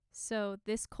So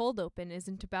this cold open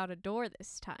isn't about a door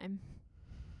this time.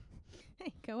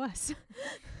 Hey, go us.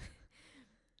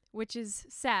 Which is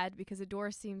sad because a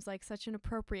door seems like such an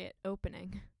appropriate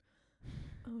opening.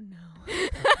 Oh no.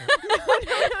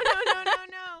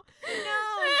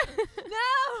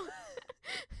 No.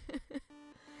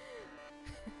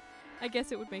 I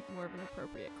guess it would make more of an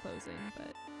appropriate closing,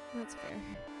 but that's fair.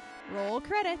 Roll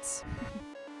credits.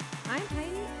 I'm Heidi,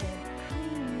 and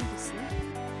I need to sleep.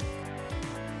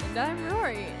 And I'm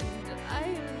Rory, and I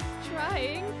am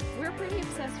trying. We're pretty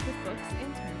obsessed with books and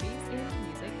movies and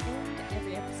music, and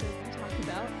every episode we talk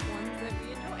about ones that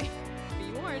we enjoy.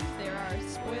 Be warned, there are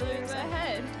spoilers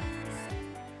ahead.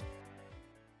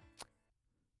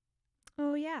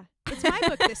 Oh yeah, it's my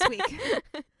book this week.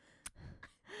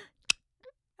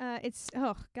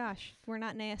 Oh gosh, we're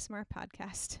not an ASMR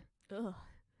podcast. Ugh.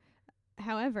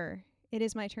 However, it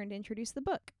is my turn to introduce the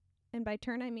book. And by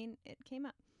turn, I mean it came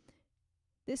up.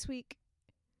 This week,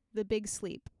 The Big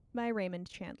Sleep by Raymond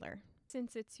Chandler.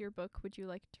 Since it's your book, would you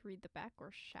like to read the back,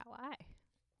 or shall I?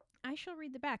 I shall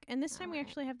read the back. And this time we Alright.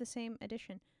 actually have the same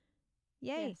edition.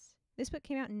 Yay. Yes. This book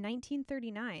came out in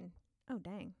 1939. Oh,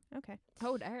 dang. Okay.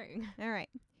 Oh, dang. All right.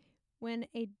 When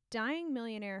a dying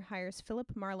millionaire hires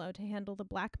Philip Marlowe to handle the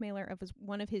blackmailer of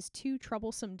one of his two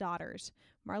troublesome daughters,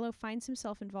 Marlowe finds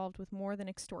himself involved with more than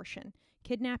extortion.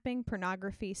 Kidnapping,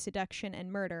 pornography, seduction,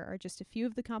 and murder are just a few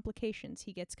of the complications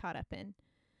he gets caught up in.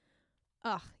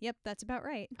 Yep, that's about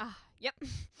right. Yep.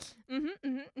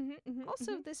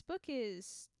 Also, this book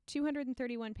is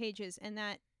 231 pages, and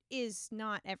that is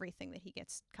not everything that he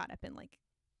gets caught up in, like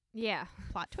Yeah.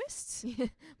 plot twists.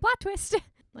 Plot twist.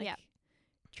 Like, Yeah.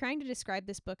 trying to describe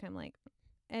this book, I'm like,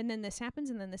 and then this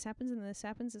happens, and then this happens, and then this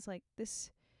happens. It's like,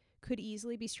 this could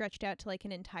easily be stretched out to like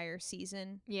an entire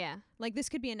season. Yeah. Like, this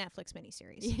could be a Netflix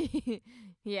miniseries.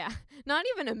 Yeah. Not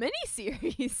even a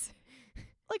mini-series.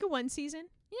 Like a one season.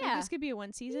 Like, Yeah. this could be a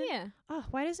one season. Yeah. Oh,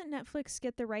 why doesn't Netflix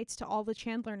get the rights to all the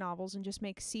Chandler novels and just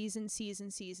make season?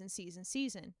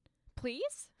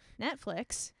 Please?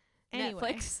 Netflix. Anyway.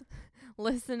 Netflix.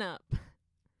 Listen up.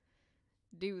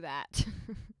 Do that.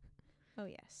 Oh,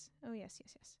 yes.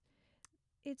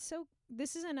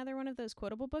 This is another one of those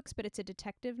quotable books, but it's a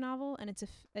detective novel, and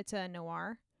it's a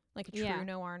noir, like a true Yeah.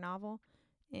 noir novel.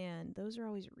 And those are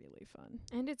always really fun.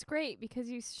 And it's great because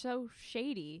he's so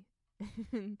shady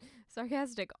and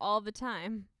sarcastic all the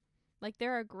time. Like,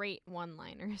 there are great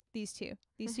one-liners. These two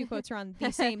quotes are on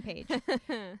the same page.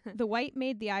 The white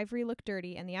made the ivory look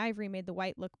dirty, and the ivory made the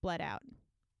white look bled out.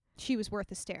 She was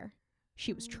worth a stare.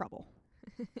 She was trouble.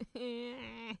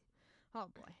 Oh,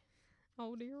 boy.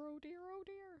 Oh, dear, oh, dear, oh,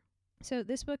 dear. So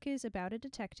this book is about a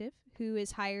detective who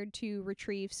is hired to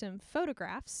retrieve some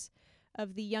photographs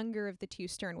of the younger of the two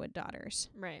Sternwood daughters.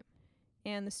 Right.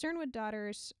 And the Sternwood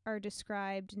daughters are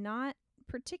described not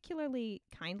particularly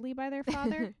kindly by their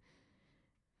father.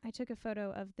 I took a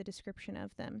photo of the description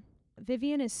of them.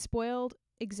 Vivian is spoiled,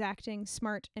 exacting,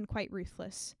 smart, and quite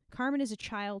ruthless. Carmen is a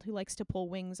child who likes to pull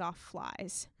wings off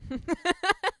flies.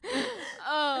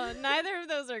 Oh, neither of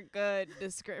those are good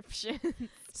descriptions.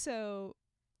 So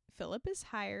Philip is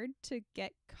hired to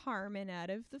get Carmen out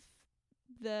of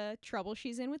the trouble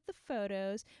she's in with the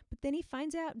photos, but then he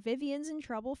finds out Vivian's in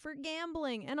trouble for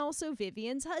gambling, and also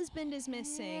Vivian's husband is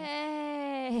missing.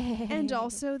 Hey. And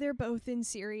also they're both in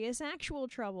serious actual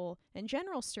trouble, and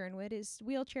General Sternwood is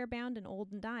wheelchair bound and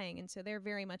old and dying, and so they're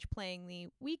very much playing the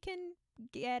we can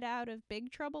get out of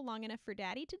big trouble long enough for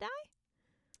daddy to die.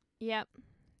 Yep.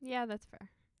 Yeah, that's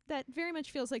fair. That very much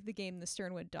feels like the game the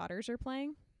Sternwood daughters are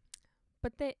playing.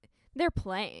 But they're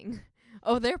playing.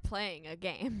 Oh, they're playing a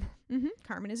game. Mm-hmm.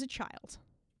 Carmen is a child.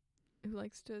 Who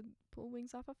likes to pull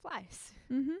wings off of flies.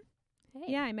 Mm-hmm. Hey.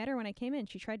 Yeah, I met her when I came in.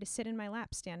 She tried to sit in my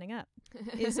lap standing up.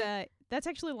 That's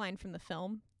actually a line from the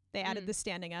film. They added the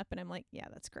standing up, and I'm like, yeah,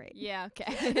 that's great. Yeah,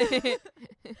 okay.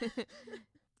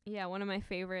 Yeah, one of my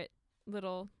favorite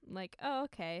little, like, oh,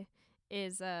 okay,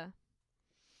 is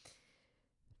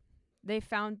they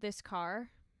found this car,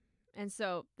 and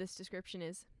so this description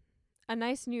is a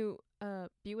nice new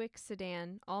Buick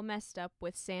sedan, all messed up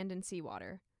with sand and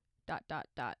seawater. ...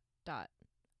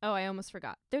 Oh, I almost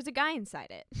forgot. There's a guy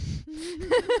inside it.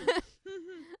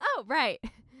 Oh, right.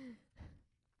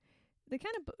 The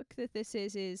kind of book that this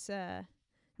is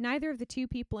neither of the two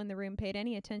people in the room paid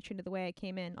any attention to the way I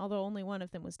came in, although only one of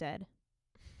them was dead.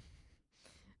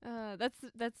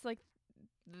 That's like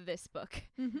this book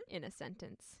in a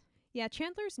sentence. Yeah,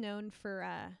 Chandler's known for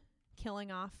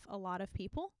killing off a lot of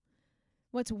people.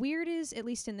 What's weird is, at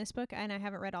least in this book, and I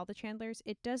haven't read all the Chandlers,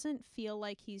 it doesn't feel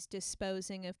like he's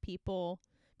disposing of people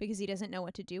because he doesn't know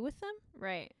what to do with them.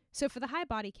 Right. So for the high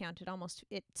body count,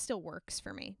 it still works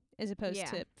for me. as opposed Yeah.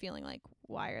 to feeling like,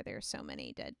 why are there so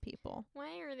many dead people?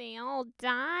 Why are they all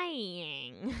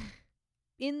dying?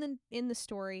 In the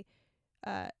story,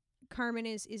 Carmen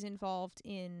is involved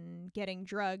in getting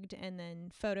drugged, and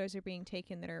then photos are being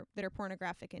taken that are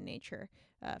pornographic in nature,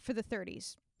 for the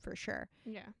 30s for sure.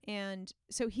 Yeah. And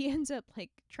so he ends up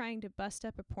like trying to bust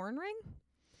up a porn ring,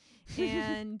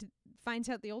 and finds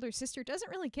out the older sister doesn't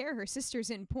really care her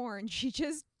sister's in porn. She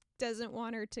just doesn't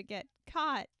want her to get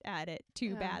caught at it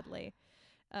too Ugh. badly,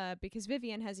 because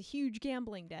Vivian has a huge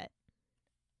gambling debt,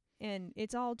 and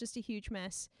it's all just a huge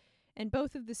mess. And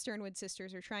both of the Sternwood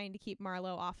sisters are trying to keep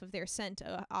Marlowe off of their scent,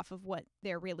 off of what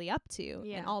they're really up to,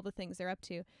 Yeah. and all the things they're up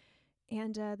to.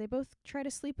 And they both try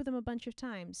to sleep with him a bunch of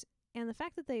times. And the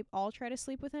fact that they all try to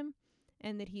sleep with him,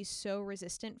 and that he's so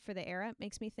resistant for the era,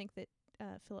 makes me think that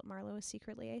Philip Marlowe is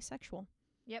secretly asexual.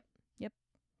 Yeah.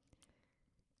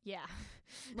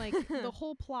 Like, the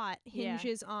whole plot Yeah.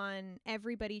 hinges on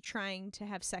everybody trying to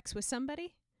have sex with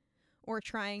somebody, or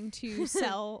trying to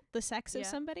sell the sex of Yeah.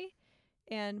 somebody.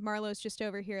 And Marlowe's just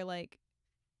over here like,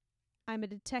 I'm a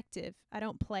detective. I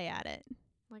don't play at it.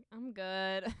 Like, I'm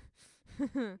good.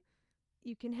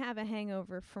 You can have a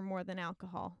hangover for more than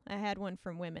alcohol. I had one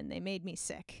from women. They made me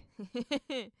sick.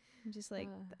 I'm just like,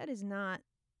 that is not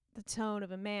the tone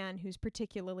of a man who's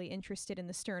particularly interested in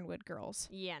the Sternwood girls.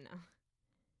 Yeah, no.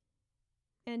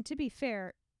 And to be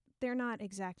fair, they're not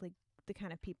exactly the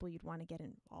kind of people you'd want to get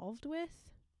involved with.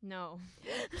 No.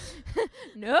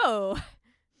 No.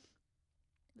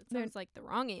 That They're- sounds like the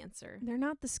wrong answer. They're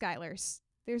not the Skylers.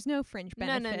 There's no fringe No,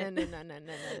 benefit. no.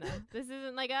 This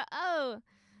isn't like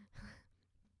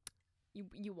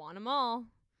you want them all.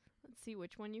 Let's see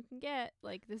which one you can get.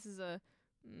 Like, this is a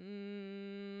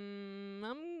I'm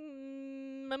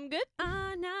good.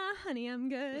 Nah, honey, I'm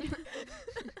good.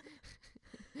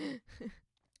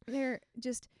 They're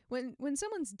just, when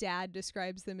someone's dad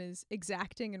describes them as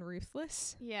exacting and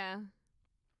ruthless. Yeah.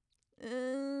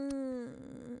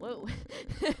 Whoa.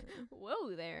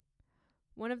 Whoa there.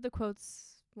 One of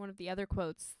the other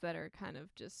quotes that are kind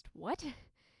of just what?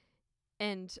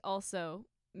 And also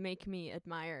make me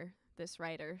admire this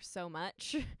writer so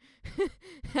much.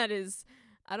 That is,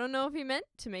 I don't know if he meant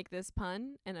to make this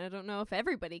pun, and I don't know if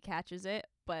everybody catches it,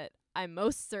 but I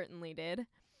most certainly did.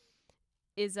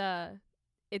 It's a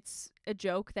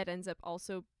joke that ends up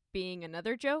also being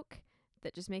another joke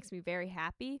that just makes me very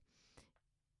happy.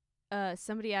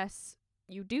 Somebody asks,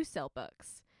 "You do sell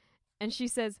books?" And she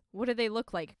says, "What do they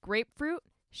look like? Grapefruit?"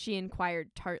 She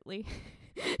inquired tartly.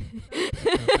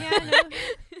 Yeah,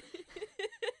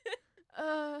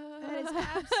 that is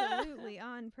absolutely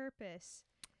on purpose.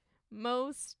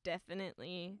 Most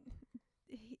definitely.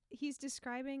 He's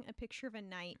describing a picture of a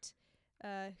knight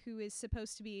who is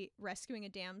supposed to be rescuing a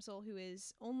damsel who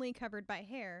is only covered by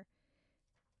hair.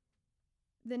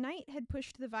 The knight had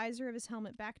pushed the visor of his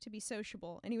helmet back to be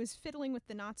sociable, and he was fiddling with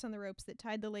the knots on the ropes that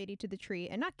tied the lady to the tree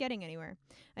and not getting anywhere.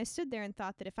 I stood there and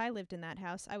thought that if I lived in that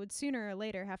house, I would sooner or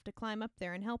later have to climb up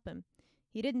there and help him.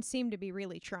 He didn't seem to be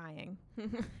really trying.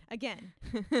 Again,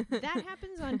 that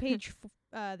happens on page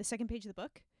the second page of the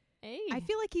book. Hey. I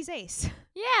feel like he's ace.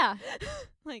 Yeah.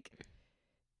 Like,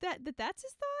 that's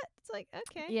his thought? It's like,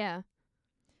 okay. Yeah.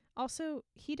 Also,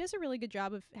 he does a really good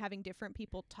job of having different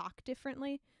people talk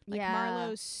differently. Like, Yeah.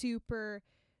 Marlowe's super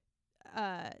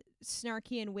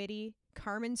snarky and witty.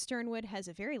 Carmen Sternwood has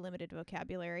a very limited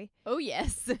vocabulary. Oh,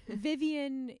 yes.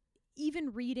 Vivian,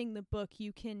 even reading the book,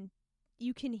 you can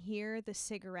hear the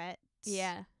cigarettes.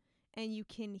 Yeah. And you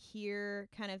can hear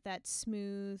kind of that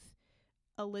smooth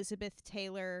Elizabeth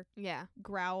Taylor Yeah.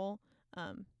 growl.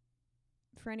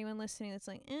 For anyone listening that's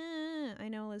like, I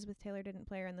know Elizabeth Taylor didn't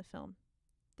play her in the film.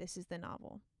 This is the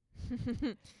novel.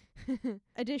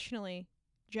 Additionally,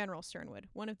 General Sternwood,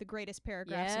 one of the greatest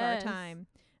paragraphs of our Yes. time.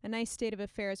 A nice state of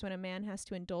affairs when a man has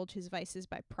to indulge his vices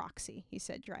by proxy, he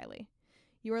said dryly.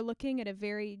 You are looking at a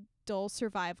very dull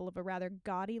survival of a rather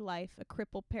gaudy life, a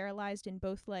cripple paralyzed in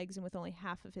both legs and with only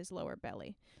half of his lower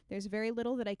belly. There's very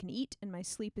little that I can eat, and my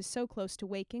sleep is so close to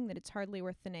waking that it's hardly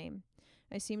worth the name.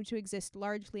 I seem to exist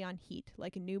largely on heat,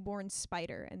 like a newborn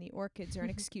spider, and the orchids are an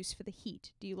excuse for the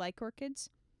heat. Do you like orchids?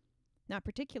 Not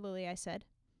particularly, I said.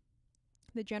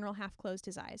 The general half closed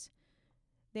his eyes.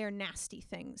 They are nasty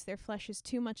things. Their flesh is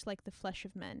too much like the flesh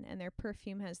of men, and their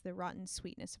perfume has the rotten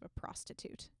sweetness of a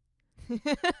prostitute.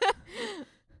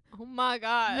 Oh my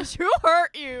gosh, who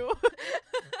hurt you?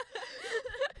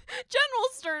 General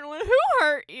Sternwood, who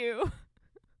hurt you?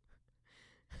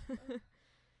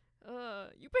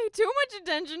 You pay too much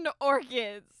attention to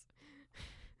orchids.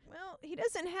 Well, he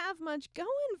doesn't have much going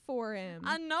for him.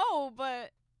 I know,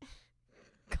 but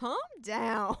calm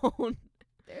down.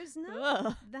 there's not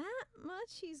Ugh. that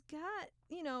much he's got,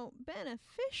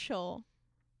 beneficial.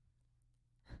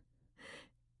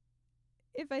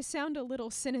 If I sound a little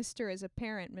sinister as a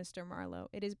parent, Mr. Marlowe,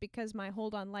 it is because my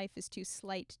hold on life is too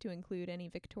slight to include any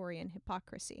Victorian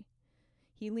hypocrisy.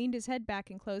 He leaned his head back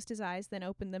and closed his eyes, then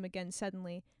opened them again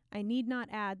suddenly. I need not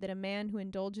add that a man who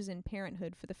indulges in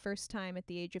parenthood for the first time at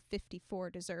the age of 54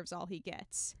 deserves all he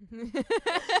gets.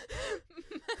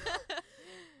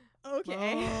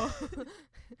 Okay.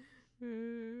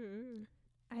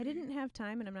 I didn't have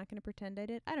time, and I'm not going to pretend I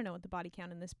did. I don't know what the body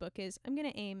count in this book is. I'm going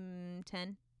to aim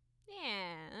 10,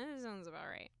 Yeah, that sounds about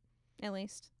right. at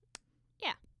least.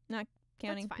 Yeah. Not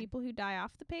counting fine. people who die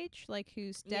off the page, like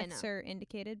whose Yeah, deaths no. are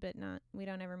indicated, but we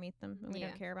don't ever meet them, and we Yeah.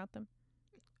 don't care about them.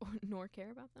 Nor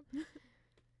care about them.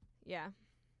 Yeah.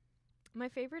 My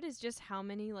favorite is just how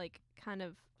many, like, kind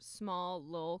of small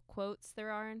little quotes there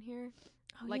are in here.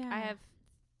 Oh, Like, yeah. I have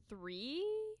 3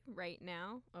 right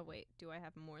now. Oh, wait. Do I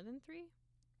have more than 3?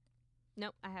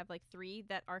 Nope. I have, like, 3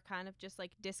 that are kind of just,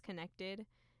 like, disconnected.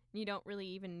 You don't really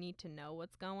even need to know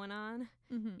what's going on.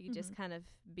 Mm-hmm, You just kind of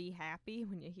be happy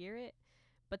when you hear it.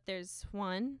 But there's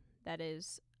one that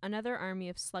is another army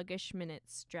of sluggish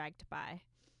minutes dragged by.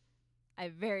 I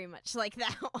very much like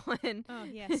that one. Oh,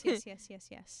 yes, yes, yes, yes,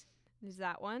 yes. There's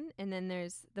that one. And then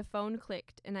there's the phone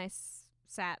clicked and I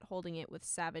sat holding it with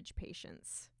savage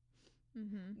patience.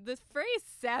 Mm-hmm. The phrase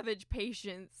savage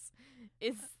patience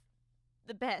is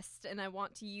the best, and I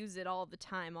want to use it all the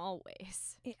time,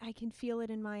 always. I can feel it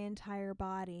in my entire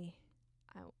body.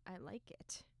 I like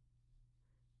it.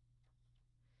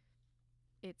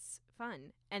 It's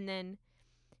fun. And then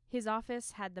his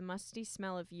office had the musty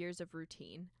smell of years of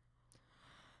routine.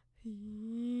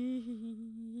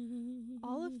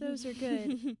 All of those are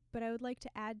good, but I would like to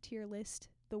add to your list,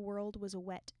 the world was a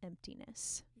wet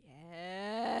emptiness.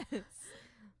 Yes.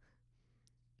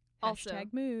 Also,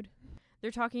 Hashtag mood.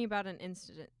 they're talking about an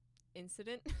incident.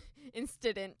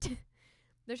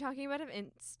 They're talking about an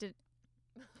incident.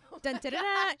 Dun, da, da,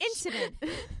 da, incident.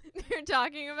 They're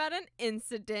talking about an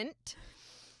incident.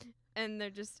 And they're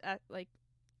just at, like,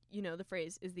 the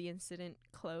phrase, is the incident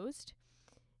closed?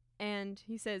 And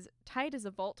he says, tight as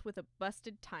a vault with a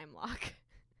busted time lock.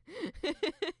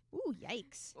 Ooh,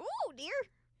 yikes. Oh, dear.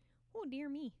 Oh, dear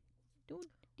me. Dear,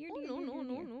 dear, Oh, dear, no, dear, no, dear,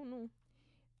 no, dear. no.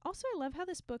 Also, I love how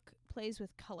this book plays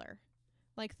with color.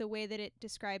 Like the way that it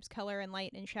describes color and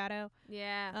light and shadow.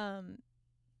 Yeah.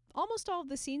 Almost all of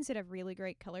the scenes that have really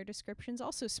great color descriptions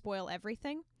also spoil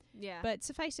everything. Yeah. But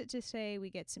suffice it to say, we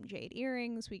get some jade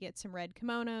earrings, we get some red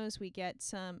kimonos, we get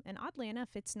some, and oddly enough,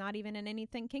 it's not even in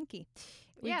anything kinky.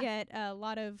 We Yeah. get a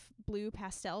lot of blue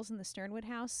pastels in the Sternwood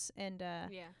house, and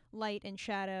yeah. light and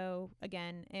shadow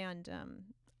again, and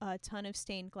a ton of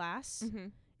stained glass Mm-hmm.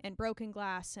 and broken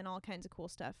glass and all kinds of cool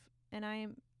stuff. And I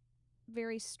am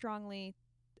very strongly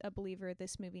a believer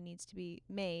this movie needs to be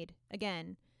made,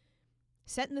 again,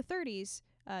 set in the 30s,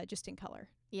 just in color.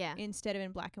 Yeah. Instead of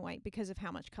in black and white, because of how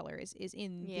much color is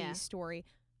in Yeah. the story.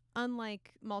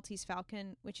 Unlike Maltese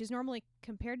Falcon, which is normally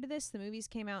compared to this, the movies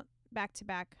came out back to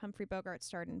back. Humphrey Bogart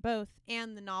starred in both,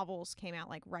 and the novels came out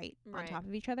like right on Right. top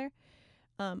of each other.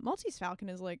 Maltese Falcon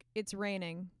is like, it's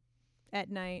raining at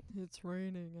night. It's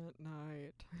raining at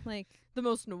night. Like, The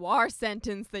most noir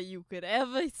sentence that you could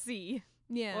ever see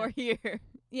yeah. or hear.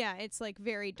 Yeah, it's like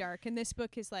very dark. And this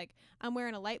book is like, I'm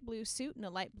wearing a light blue suit and a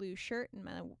light blue shirt and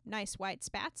my nice white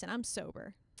spats, and I'm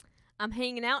sober. I'm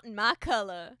hanging out in my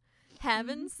color,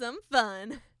 having some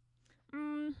fun.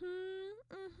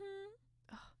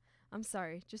 I'm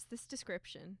sorry, just this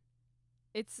description.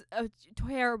 It's a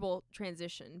terrible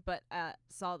transition, but I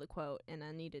saw the quote and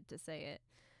I needed to say it.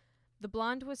 The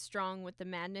blonde was strong with the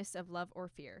madness of love or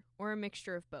fear, or a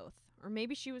mixture of both. Or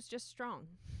maybe she was just strong.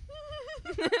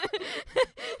 You know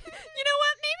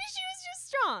what? Maybe she was just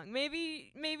strong.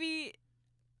 Maybe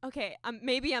okay,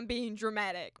 maybe I'm being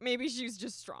dramatic. Maybe she was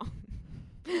just strong.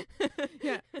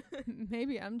 Yeah.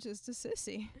 Maybe I'm just a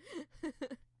sissy.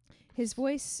 His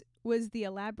voice was the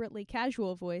elaborately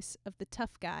casual voice of the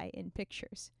tough guy in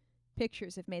pictures.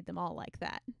 Pictures have made them all like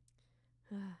that.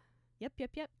 Yep.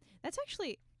 That's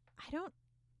actually,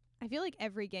 I feel like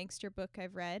every gangster book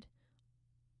I've read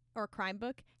or crime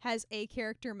book has a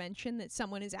character mention that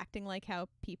someone is acting like how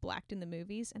people act in the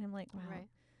movies. And I'm like, wow, Right.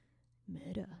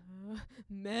 meta.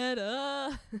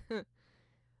 Meta.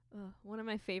 One of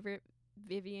my favorite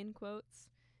Vivian quotes.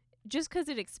 Just 'cause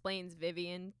it explains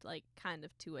Vivian, like, kind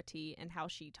of to a T and how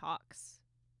she talks.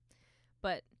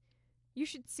 But you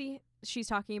should see, she's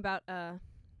talking about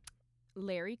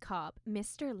Larry Cobb.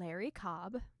 Mr. Larry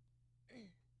Cobb.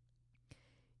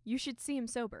 You should see him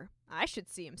sober. I should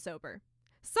see him sober.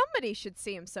 Somebody should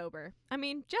see him sober. I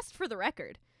mean, just for the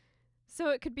record. So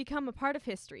it could become a part of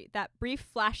history, that brief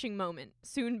flashing moment,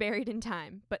 soon buried in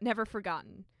time, but never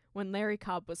forgotten, when Larry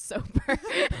Cobb was sober.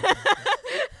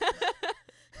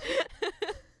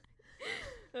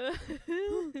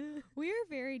 We are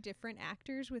very different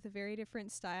actors with a very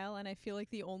different style, and I feel like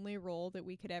the only role that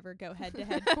we could ever go head to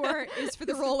head for is for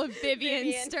the role of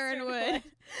Vivian Sternwood.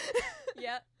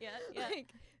 Yeah.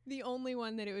 Like, the only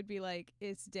one that it would be like,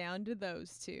 it's down to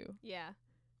those two. Yeah.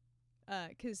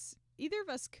 'Cause either of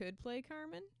us could play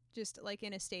Carmen, just like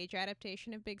in a stage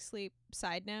adaptation of Big Sleep,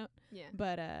 side note. Yeah.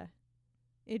 But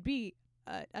it'd be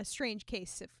a strange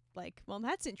case if, like, well,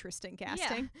 that's interesting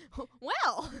casting. Yeah.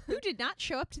 Well, Who did not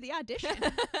show up to the audition?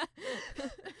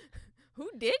 who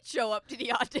did show up to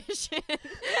the audition?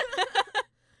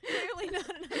 Clearly not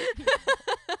enough people.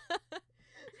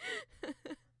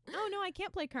 Oh no, I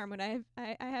can't play Carmen.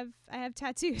 I have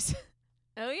tattoos.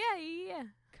 Oh yeah.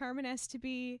 Carmen has to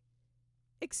be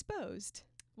exposed.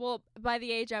 Well, by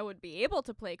the age I would be able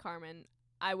to play Carmen,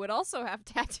 I would also have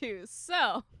tattoos.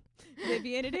 So,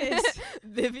 Vivian it is.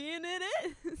 Vivian it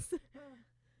is.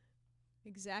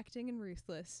 Exacting and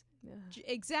ruthless.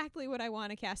 Exactly what I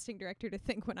want a casting director to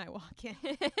think when I walk in.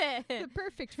 The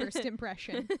perfect first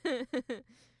impression.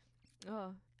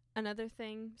 Oh, another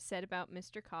thing said about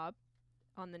Mr. Cobb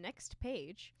on the next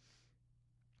page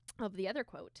of the other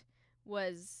quote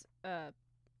was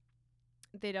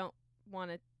they don't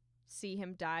want to see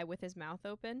him die with his mouth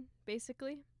open,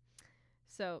 basically.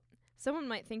 So someone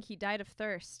might think he died of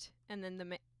thirst, and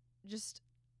then just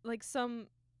like some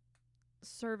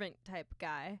servant type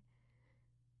guy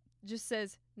just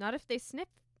says, not if they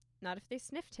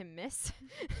sniffed him, miss.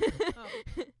 Oh,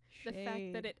 the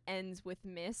fact that it ends with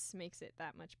miss makes it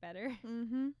that much better.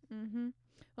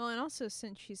 Well, and also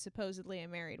since she's supposedly a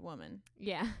married woman,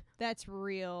 Yeah. that's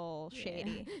real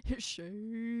shady.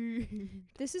 Shade.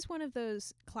 This is one of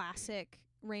those classic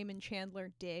Raymond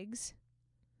Chandler digs.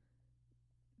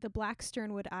 The black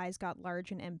Sternwood eyes got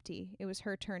large and empty. It was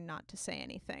her turn not to say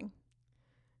anything.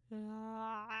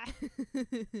 Not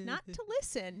to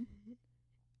listen.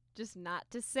 Just not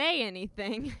to say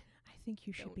anything. I think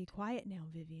you should be quiet now,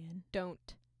 Vivian.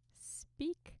 Don't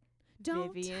speak,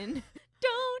 Don't. Vivian.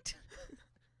 Don't.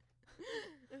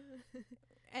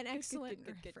 An excellent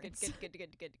Good. reference.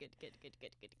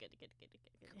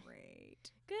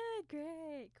 Great.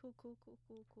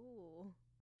 Cool.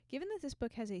 Given that this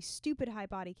book has a stupid high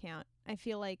body count, I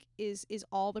feel like is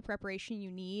all the preparation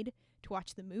you need to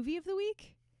watch the movie of the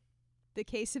week, The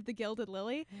Case of the Gilded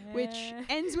Lily, which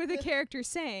ends with a character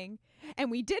saying, "And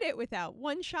we did it without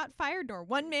one shot fired nor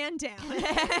one man down."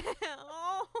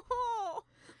 Oh.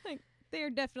 Like, they're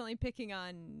definitely picking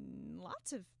on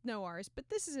lots of noirs, but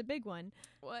this is a big one.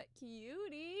 What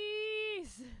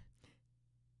cuties.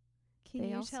 Can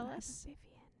you tell us?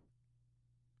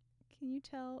 Can you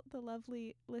tell the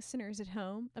lovely listeners at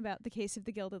home about The Case of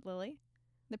the Gilded Lily?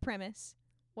 The premise.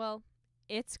 Well,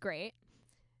 it's great.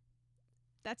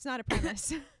 That's not a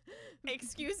premise.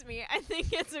 Excuse me. I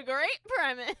think it's a great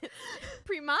premise.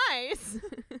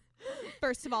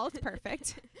 First of all, it's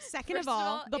perfect. Second First of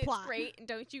all, the it's plot. Great, and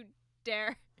don't you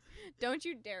dare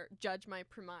judge my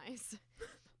premise.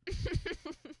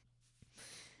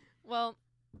 Well,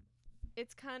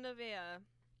 it's kind of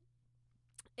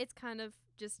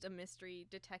just a mystery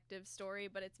detective story,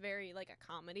 but it's very like a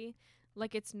comedy.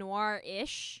 Like, it's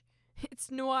noir-ish.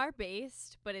 It's noir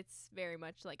based, but it's very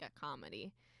much like a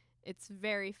comedy. It's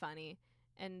very funny.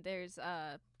 And there's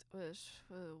what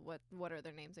are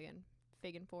their names again?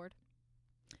 Fig and Ford?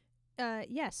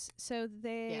 Yes. So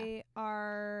they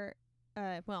are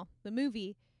well, the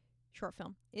movie short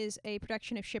film is a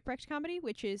production of Shipwrecked Comedy,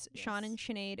 which is Sean and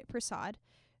Sinead Prasad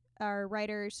are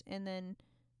writers, and then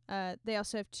they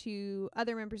also have two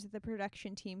other members of the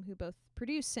production team who both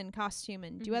produce and costume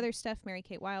and do other stuff, Mary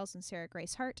Kate Wiles and Sarah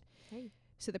Grace Hart. Hey.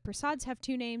 So the Prasads have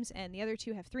 2 names, and the other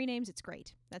 2 have 3 names. It's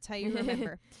great. That's how you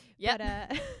remember. Yep.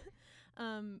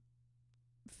 But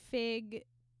Fig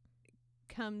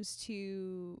comes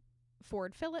to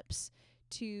Ford Phillips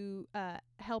to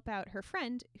help out her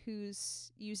friend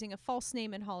who's using a false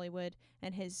name in Hollywood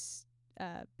and has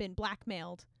been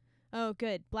blackmailed. Oh,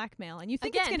 good. Blackmail. And you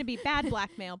think it's going to be bad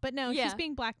blackmail, but no, she's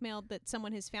being blackmailed that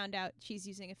someone has found out she's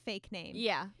using a fake name.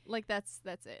 Yeah, like that's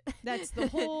it. That's the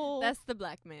whole... That's the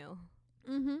blackmail.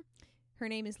 Mm-hmm. Her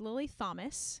name is Lily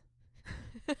Thomas.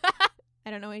 I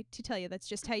don't know what to tell you. That's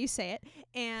just how you say it.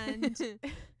 And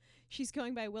she's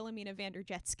going by Wilhelmina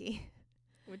Vanderjetsky.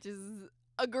 Which is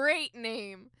a great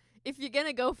name. If you're going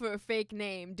to go for a fake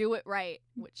name, do it right,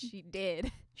 which she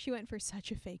did. She went for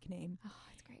such a fake name. Oh,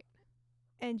 it's great.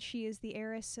 And she is the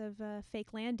heiress of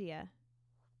Fakelandia.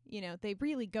 they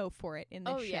really go for it in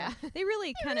this show. yeah. They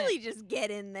really kind of really just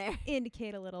get in there.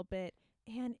 indicate a little bit.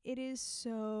 And it is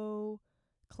so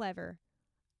clever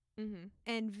Mm-hmm.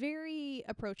 and very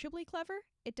approachably clever.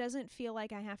 It doesn't feel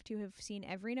like I have to have seen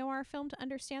every noir film to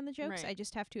understand the jokes. Right. I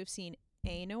just have to have seen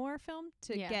a noir film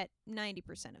to Yeah. get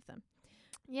 90% of them.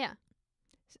 Yeah.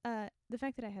 The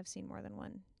fact that I have seen more than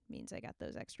one means I got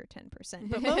those extra 10%.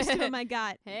 But most of them I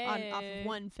got off of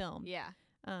one film. Yeah.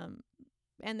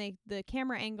 And the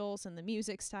camera angles and the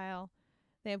music style.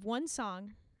 They have one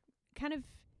song, kind of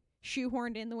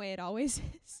shoehorned in the way it always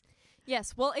is.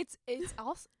 Yes. Well, it's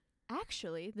also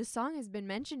actually the song has been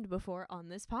mentioned before on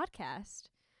this podcast.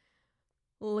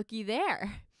 Looky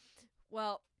there.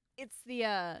 Well, it's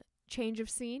the change of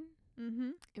scene.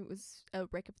 Mm-hmm. It was a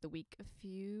break of the week a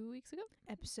few weeks ago.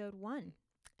 Episode 1.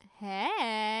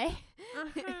 Hey,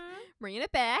 Uh-huh. bringing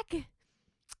it back.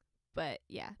 But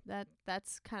yeah,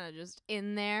 that's kind of just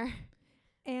in there.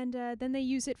 And then they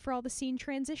use it for all the scene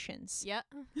transitions. Yep.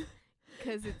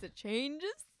 Because it's a change of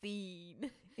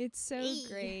scene. It's so Hey.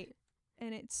 great.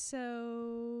 And it's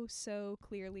so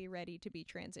clearly ready to be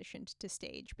transitioned to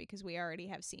stage because we already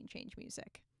have scene change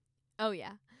music. Oh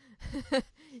yeah.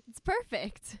 It's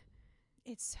perfect.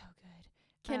 It's so good.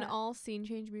 Can all scene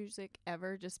change music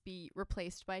ever just be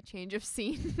replaced by change of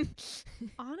scene?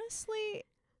 Honestly,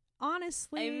 I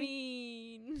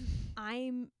mean,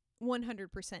 I'm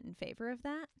 100% in favor of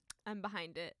that. I'm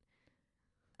behind it.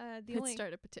 The Let's only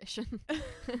start a petition.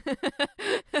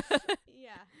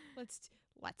 yeah, let's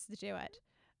do it.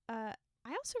 I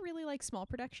also really like small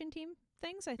production team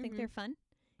things. I think Mhm. they're fun,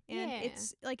 and Yeah.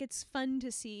 it's fun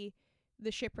to see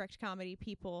the shipwrecked comedy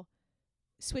people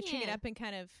switching it Yeah. up and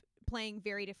kind of playing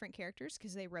very different characters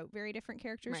because they wrote very different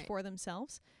characters Right. for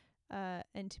themselves,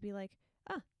 and to be like,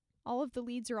 all of the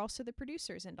leads are also the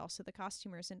producers and also the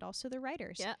costumers and also the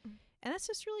writers. Yeah. And that's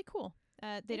just really cool.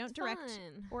 They don't direct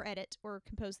Fun. or edit or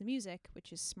compose the music,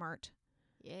 which is smart.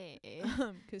 Yeah.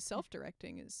 Because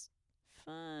self-directing is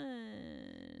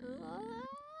fun.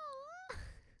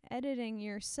 Editing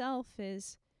yourself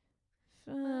is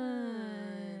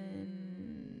fun.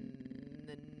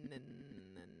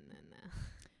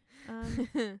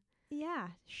 Yeah,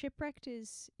 Shipwrecked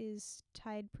is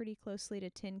tied pretty closely to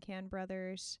Tin Can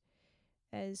Brothers,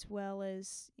 as well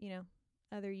as,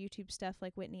 other YouTube stuff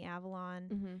like Whitney Avalon.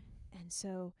 Mm-hmm. And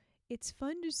so it's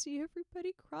fun to see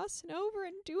everybody crossing over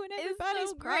and doing It's everybody's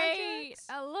so great. projects.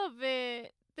 I love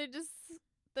it.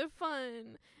 They're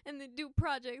fun and they do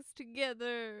projects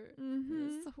together. Mm-hmm.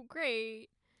 It's so great.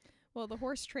 Well, the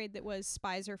horse trade that was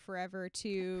Spies Are Forever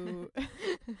to,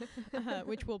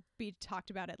 which will be talked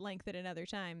about at length at another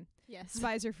time, Yes.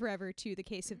 Spies Are Forever to The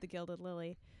Case of the Gilded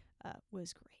Lily,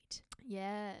 was great.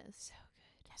 Yes. So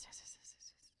good. Yes.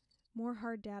 More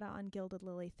hard data on Gilded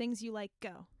Lily. Things you like,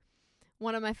 go.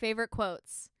 One of my favorite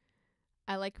quotes.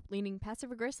 I like leaning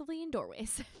passive aggressively in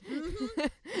doorways.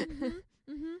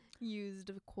 Mm-hmm.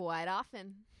 Used quite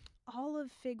often. All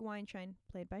of Fig Wineshine,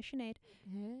 played by Sinead.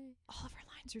 All of her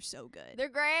lines are so good. They're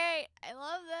great. I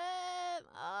love them.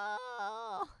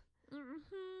 Oh.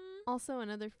 Mm-hmm. Also,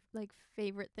 another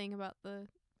favorite thing about the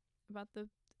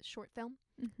short film,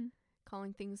 Mm-hmm.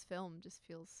 calling things film just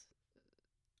feels.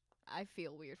 I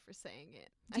feel weird for saying it.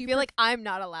 Do I you feel like I'm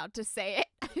not allowed to say it.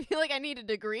 I feel like I need a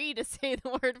degree to say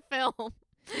the word film.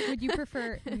 Would you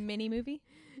prefer mini movie?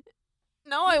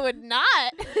 No, I would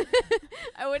not.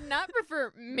 I would not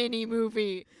prefer mini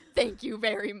movie. Thank you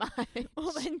very much.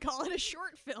 Well, then call it a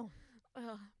short film.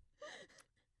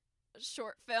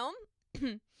 Short film.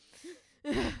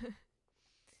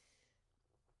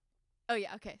 Oh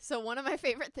yeah, okay. So one of my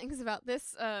favorite things about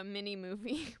this mini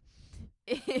movie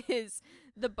is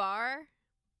the bar.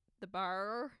 The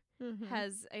bar Mm-hmm.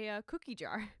 has a cookie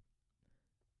jar.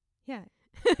 Yeah,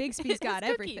 Bigsby's got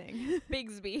It's cookie. everything.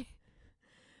 Bigsby.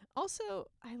 Also,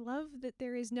 I love that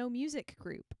there is no music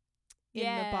group in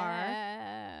the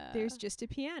bar. There's just a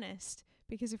pianist.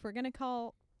 Because if we're going to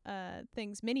call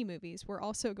things mini movies, we're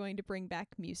also going to bring back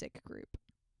music group.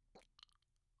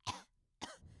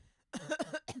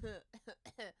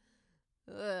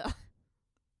 Ugh.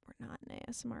 We're not an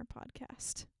ASMR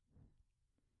podcast.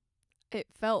 It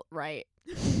felt right.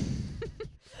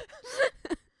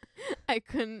 I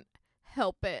couldn't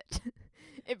help it.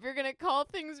 If you're gonna call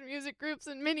things music groups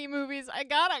and mini movies, I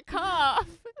gotta cough.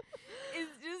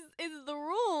 It's the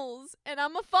rules, and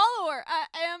I'm a follower. I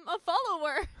am a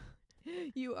follower.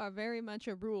 You are very much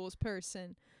a rules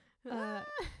person.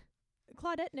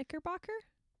 Claudette Knickerbocker?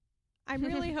 I'm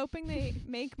really hoping they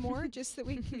make more just so that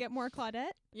we can get more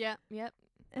Claudette. Yep.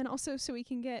 And also so we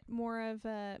can get more of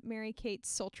Mary Kate's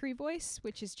sultry voice,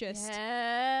 which is just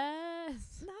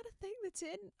yes. not a thing that's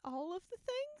in all of the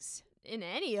things. In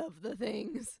any of the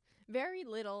things. Very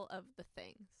little of the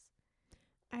things.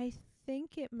 I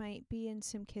think it might be in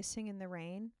some Kissing in the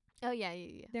Rain. Oh, yeah.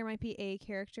 There might be a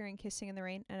character in Kissing in the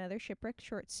Rain, another Shipwrecked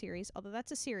short series, although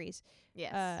that's a series.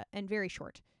 Yes. And very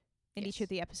short. And each Yes. of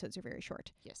the episodes are very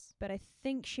short. Yes. But I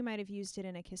think she might have used it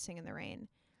in a Kissing in the Rain.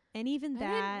 And even I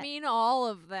that... didn't mean all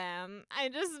of them. I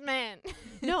just meant...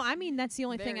 No, I mean, that's the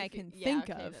only thing Very I can few- think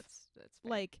yeah, okay, of. That's fair.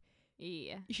 Like,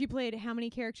 yeah. she played how many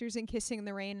characters in Kissing in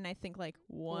the Rain? And I think, like,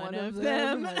 one of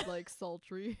them them. had, like,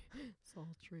 sultry.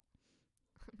 Sultry.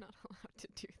 I'm not allowed to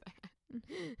do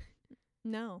that.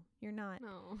 No, you're not.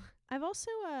 No. I've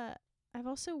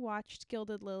also watched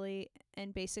Gilded Lily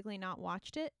and basically not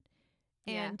watched it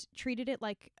Yeah. and treated it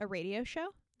like a radio show.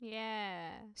 Yeah.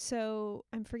 So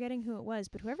I'm forgetting who it was,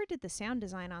 but whoever did the sound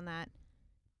design on that,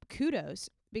 kudos,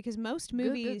 because most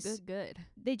movies Good.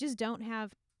 they just don't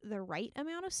have the right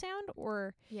amount of sound,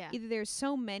 or Yeah. either there's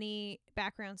so many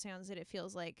background sounds that it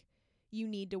feels like you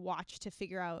need to watch to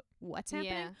figure out what's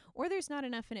happening, Yeah. or there's not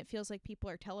enough and it feels like people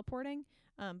are teleporting.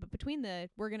 But between the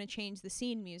we're going to change the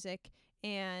scene music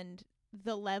and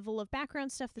the level of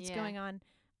background stuff that's Yeah. going on,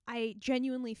 I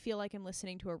genuinely feel like I'm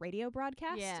listening to a radio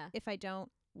broadcast Yeah. if I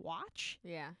don't watch,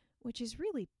 Yeah. which is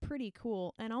really pretty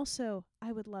cool. And also,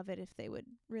 I would love it if they would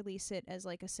release it as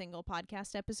like a single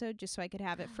podcast episode just so I could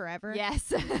have it forever.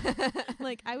 Yes.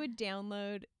 Like, I would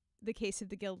download The Case of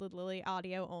the Gilded Lily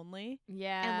audio only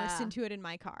yeah. and listen to it in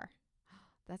my car.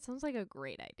 That sounds like a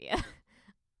great idea.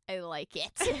 I like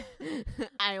it.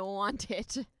 I want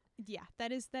it. Yeah,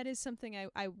 that is something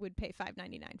I would pay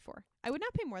 $5.99 for. I would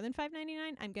not pay more than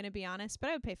 $5.99, I'm going to be honest,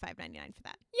 but I would pay $5.99 for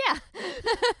that. Yeah.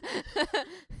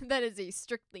 That is a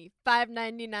strictly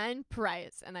 $5.99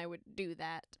 price, and I would do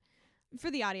that. For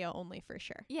the audio only, for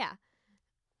sure. Yeah.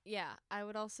 Yeah. I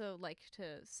would also like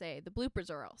to say the bloopers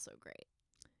are also great.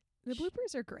 The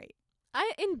bloopers are great.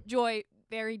 I enjoy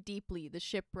very deeply the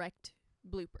Shipwrecked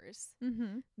bloopers.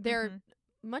 Mm-hmm. They're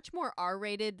much more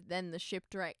R-rated than the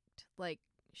shipwrecked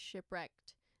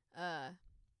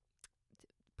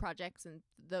projects and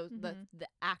those the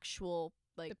actual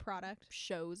like the product.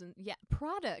 shows and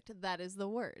product, that is the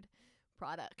word.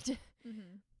 Product.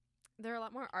 Mm-hmm. They're a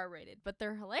lot more R-rated, but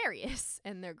they're hilarious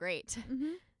and they're great.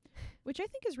 Mm-hmm. Which I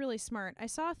think is really smart. I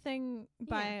saw a thing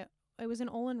by it was an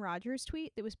Olin Rogers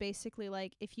tweet that was basically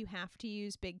like, if you have to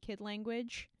use big kid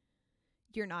language,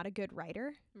 you're not a good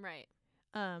writer. Right.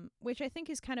 Which I think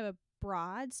is kind of a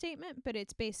broad statement, but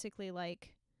it's basically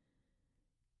like,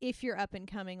 if you're up and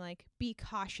coming, like, be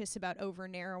cautious about over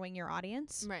narrowing your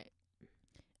audience. Right.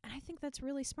 And I think that's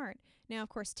really smart. Now, of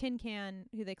course, Tin Can,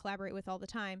 who they collaborate with all the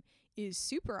time, is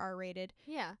super R-rated,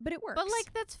 Yeah. but it works. But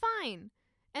like that's fine.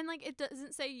 And like it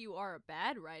doesn't say you are a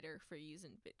bad writer for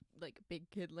using big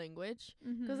kid language,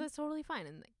 because that's totally fine.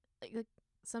 And like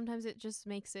sometimes it just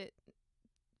makes it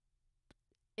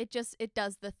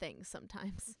does the thing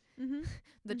sometimes. Mm-hmm.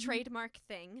 The Mhm. trademark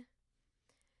thing,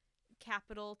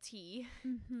 capital T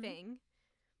Mm-hmm. thing,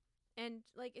 and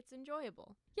like it's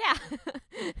enjoyable. Yeah.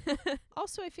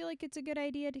 Also, I feel like it's a good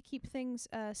idea to keep things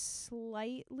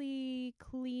slightly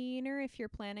cleaner if you're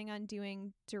planning on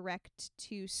doing direct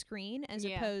to screen as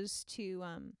Yeah. opposed to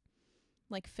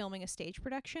like filming a stage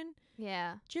production,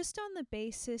 Yeah. just on the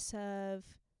basis of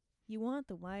you want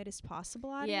the widest possible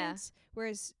audience.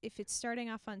 Whereas if it's starting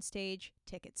off on stage,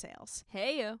 ticket sales,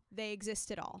 Hey yo. they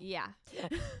exist at all. Yeah.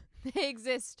 They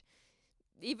exist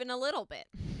even a little bit.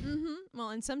 Mm-hmm. Well,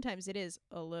 and sometimes it is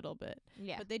a little bit,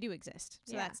 Yeah. but they do exist,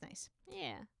 so Yeah. that's nice.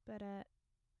 Yeah. But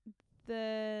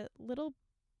the little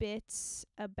bits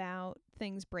about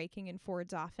things breaking in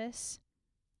Ford's office,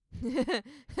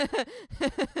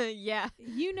 Yeah.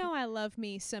 you know, I love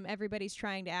me some everybody's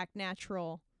trying to act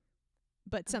natural,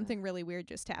 but something really weird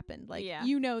just happened. Like, Yeah.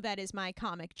 you know, that is my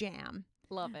comic jam.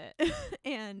 Love it.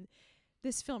 And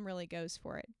this film really goes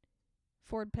for it.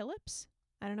 Ford Phillips?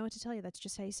 I don't know what to tell you. That's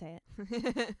just how you say it.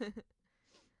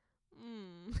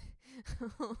 Mm-hmm.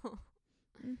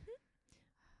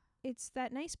 It's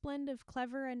that nice blend of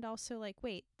clever and also like,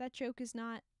 wait, that joke is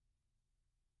not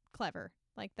clever.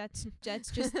 Like that's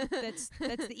just that's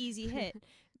the easy hit,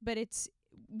 but it's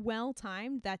well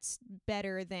timed. That's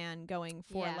better than going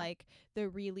for Yeah. like the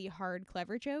really hard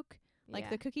clever joke. Like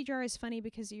the cookie jar is funny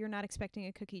because you're not expecting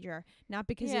a cookie jar, not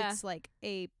because Yeah. it's like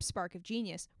a spark of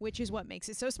genius, which is what makes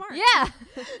it so smart. Yeah.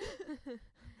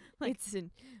 Like- It's in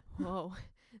whoa.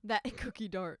 That cookie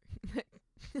dart.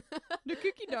 The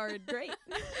cookie jar is great.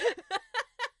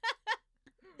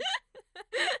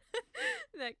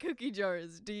 That cookie jar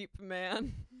is deep,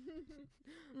 man.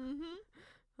 Mm-hmm.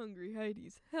 Hungry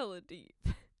Heidi's hella deep.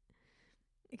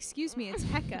 Excuse me, it's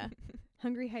hecka.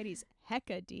 Hungry Heidi's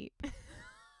hecka deep.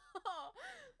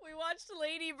 We watched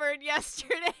Lady Bird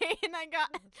yesterday, and I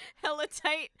got hella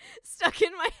tight stuck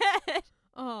in my head.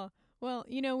 Oh, well,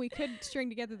 you know, we could string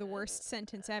together the worst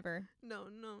sentence ever. No.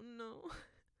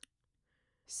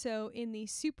 So in the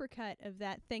supercut of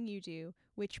That Thing You Do,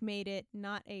 which made it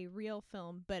not a real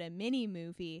film, but a mini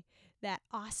movie, that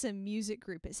awesome music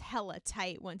group is hella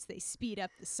tight once they speed up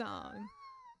the song.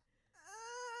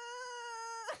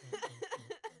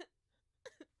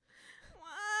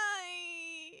 Why?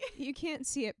 You can't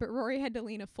see it, but Rory had to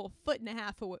lean a full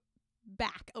 1.5 feet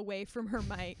back away from her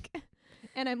mic.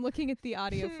 And I'm looking at the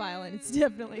audio file, and it's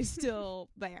definitely still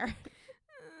there.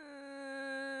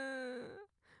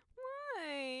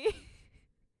 Why?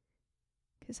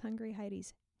 Because Hungry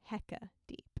Heidi's hecka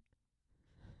deep.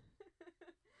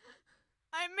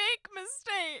 I make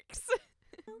mistakes.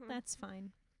 Well, that's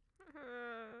fine.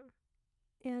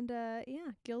 And,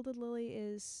 yeah, Gilded Lily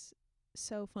is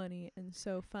so funny and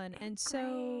so fun. And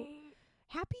so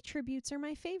happy tributes are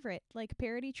my favorite. Like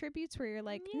parody tributes where you're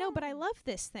like, no, but I love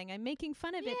this thing. I'm making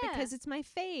fun of it because it's my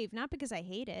fave, not because I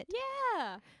hate it.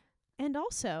 Yeah. And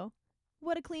also,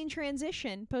 what a clean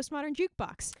transition. Postmodern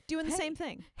Jukebox. Doing the same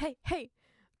thing. Hey.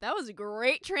 That was a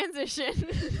great transition.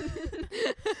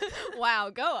 Wow,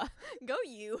 go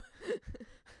you.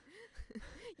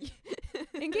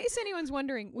 In case anyone's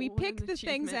wondering, we pick the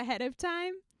things ahead of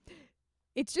time.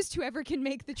 It's just whoever can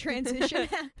make the transition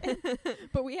happen.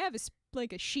 But we have a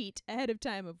sheet ahead of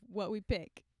time of what we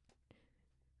pick.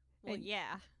 Well, and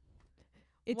yeah.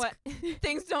 It's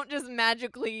things don't just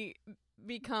magically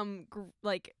become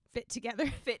fit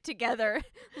together.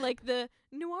 Like the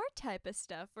noir type of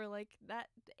stuff, or like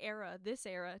this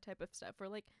era type of stuff, or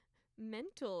like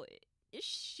mental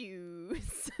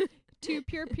issues. To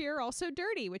Pure, also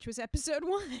dirty, which was episode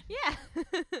 1. Yeah.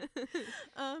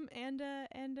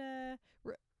 and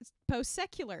Post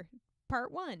Secular,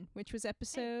 part 1, which was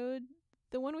episode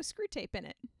the one with Screw Tape in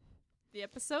it. The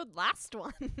last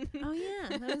one. Oh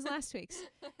yeah, that was last week's.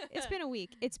 It's been a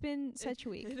week. It's been such a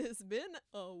week. It has been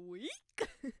a week.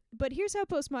 But here's how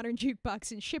Postmodern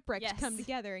Jukebox and Shipwrecked come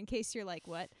together, in case you're like,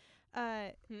 what?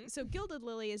 So Gilded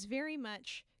Lily is very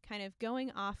much kind of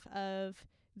going off of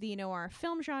the noir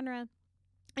film genre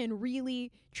and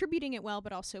really tributing it well,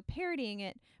 but also parodying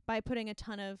it by putting a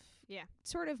ton of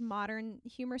sort of modern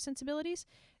humor sensibilities.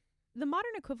 The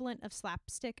modern equivalent of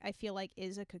slapstick, I feel like,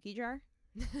 is a cookie jar.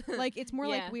 Like, it's more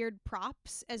like weird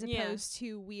props as opposed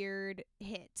to weird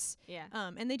hits. Yeah.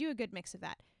 And they do a good mix of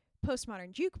that.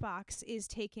 Postmodern Jukebox is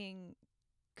taking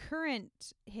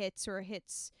current hits or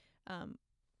hits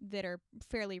that are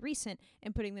fairly recent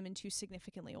and putting them into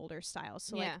significantly older styles.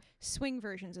 So like swing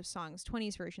versions of songs,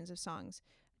 20s versions of songs,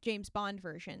 James Bond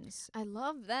versions. I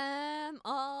love them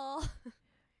all.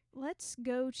 Let's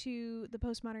go to the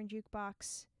Postmodern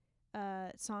Jukebox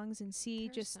songs and see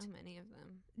There's so many of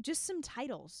them. Just some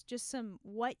titles, just some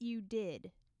what you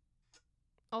did.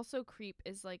 Also, Creep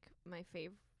is like my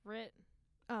favorite.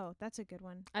 Oh, that's a good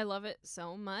one. I love it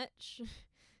so much.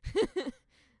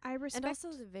 I respect. And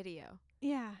also the video.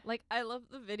 Yeah. Like, I love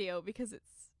the video because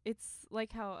it's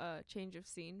like how Change of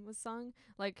Scene was sung.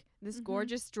 Like, this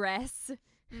gorgeous dress.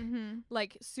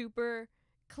 Like, super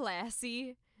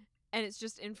classy. And it's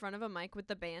just in front of a mic with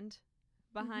the band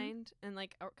behind and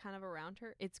like kind of around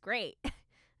her. It's great.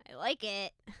 I like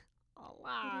it a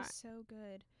lot. It is so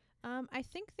good. I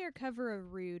think their cover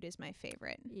of Rude is my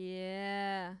favorite.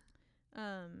 Yeah.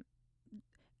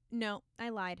 No, I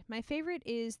lied. My favorite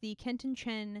is the Kenton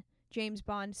Chen James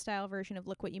Bond style version of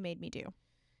Look What You Made Me Do.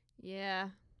 Yeah.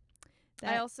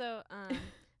 I also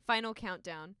Final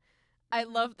Countdown. I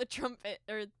love the trumpet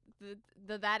or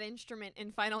that instrument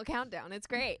in Final Countdown. It's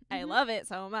great. I love it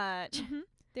so much.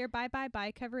 Their Bye Bye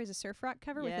Bye cover is a surf rock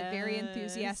cover with a very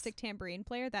enthusiastic tambourine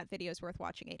player. That video is worth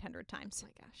watching 800 times. Oh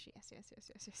my gosh, yes.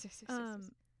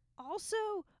 Also,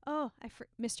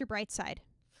 Mr. Brightside.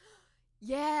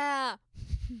 Yeah.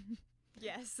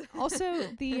 Yes. Also,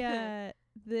 the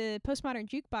Postmodern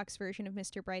Jukebox version of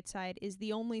Mr. Brightside is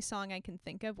the only song I can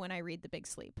think of when I read The Big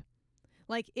Sleep.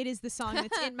 Like, it is the song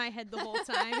that's in my head the whole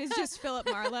time. It's just Philip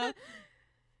Marlowe.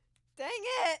 Dang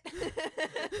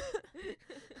it.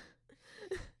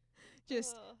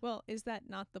 Well, is that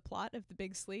not the plot of The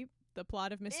Big Sleep? The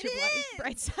plot of Mr.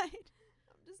 Brightside?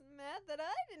 I'm just mad that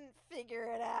I didn't figure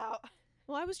it out.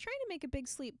 Well, I was trying to make a Big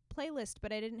Sleep playlist,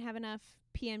 but I didn't have enough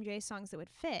PMJ songs that would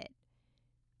fit.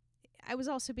 I was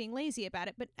also being lazy about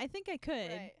it, but I think I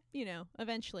could,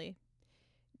 eventually.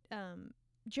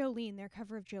 Jolene, their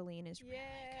cover of Jolene is really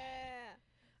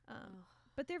good.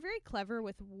 But they're very clever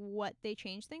with what they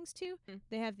change things to. Mm.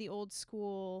 They have the old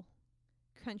school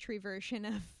country version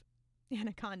of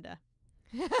Anaconda,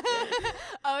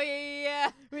 Oh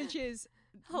yeah. which is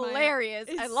Hilarious.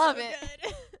 it's I love so it.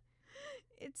 good.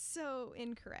 It's so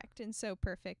incorrect and so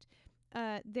perfect.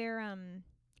 Their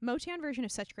Motown version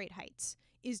of Such Great Heights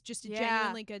is just a Yeah.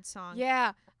 genuinely good song.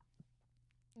 Yeah.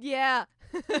 Yeah.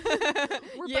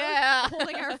 We're yeah. both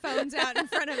holding our phones out in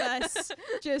front of us,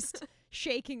 just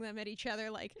shaking them at each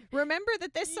other like, remember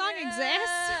that this song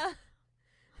exists?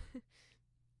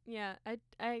 Yeah,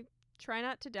 I try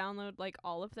not to download like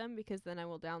all of them because then I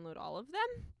will download all of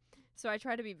them. So I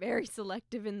try to be very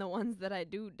selective in the ones that I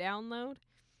do download.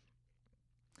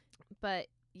 But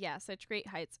yeah, Such Great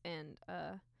Heights and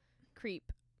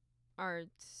Creep are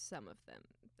some of them,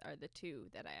 are the two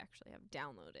that I actually have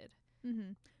downloaded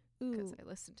Mm-hmm. because Ooh, I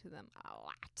listen to them a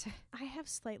lot. I have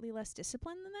slightly less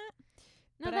discipline than that.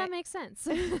 No, But that I- makes sense.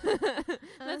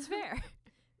 That's fair.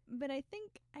 But I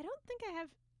don't think I have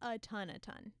a ton.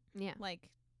 Yeah. Like,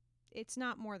 it's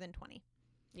not more than 20.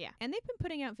 Yeah. And they've been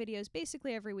putting out videos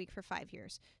basically every week for 5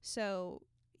 years. So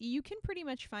you can pretty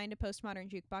much find a Postmodern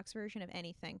Jukebox version of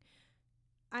anything.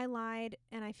 I lied,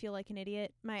 and I feel like an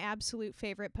idiot. My absolute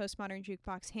favorite Postmodern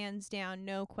Jukebox, hands down,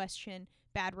 no question,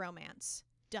 Bad Romance.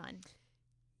 Done.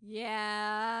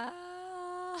 Yeah.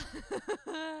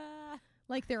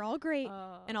 Like, they're all great,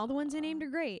 and all the ones I named are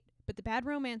great. But the Bad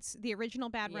Romance, the original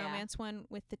Bad Yeah. Romance one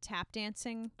with the tap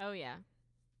dancing, Oh yeah.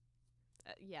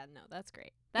 Yeah, no, that's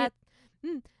great.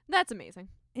 That's amazing.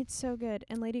 it's so good.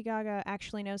 And Lady Gaga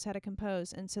actually knows how to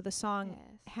compose, and so the song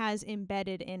has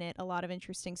embedded in it a lot of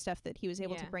interesting stuff that he was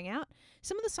able to Yeah. bring out.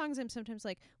 Some of the songs I'm sometimes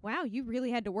like, wow, you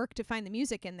really had to work to find the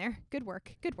music in there. Good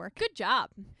work. Good job.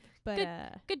 But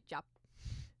Good job.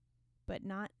 but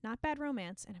not Bad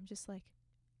Romance. And I'm just like,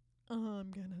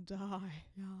 I'm gonna die.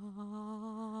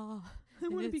 I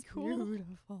want to be cool.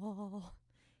 Beautiful.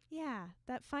 Yeah,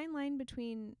 that fine line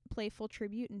between playful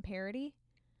tribute and parody.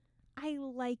 I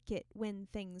like it when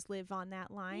things live on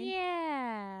that line.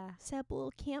 Yeah. Set up a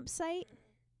little campsite,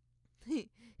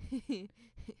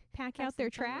 pack out their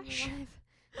trash.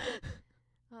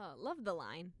 Oh, love the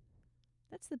line.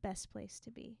 That's the best place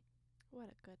to be. What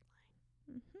a good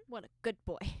line. Mm-hmm. What a good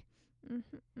boy.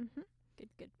 Mm-hmm. Mm-hmm.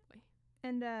 Good boy.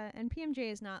 And PMJ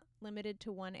is not limited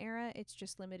to one era. It's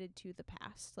just limited to the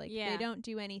past. Like, Yeah. they don't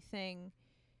do anything,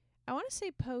 I want to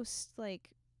say post, like,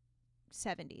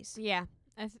 70s, Yeah.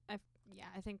 I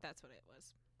think that's what it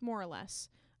was. more or less,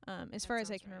 as That far as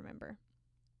I sounds can right. remember.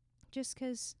 Just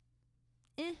 'cause,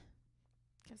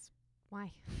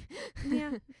 Why?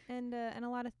 yeah. And a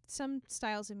lot of, some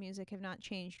styles of music have not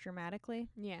changed dramatically.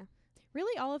 Yeah.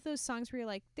 Really, all of those songs where you're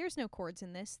like, there's no chords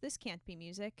in this. This can't be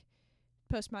music.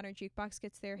 Postmodern Jukebox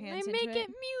gets their hands They into make it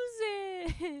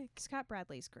music. Scott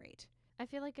Bradley's great. I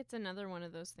feel like it's another one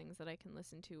of those things that I can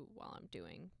listen to while I'm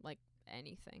doing like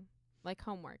anything, like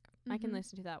homework. I can Mhm.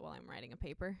 listen to that while I'm writing a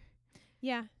paper.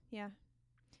 Yeah, yeah.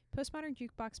 Postmodern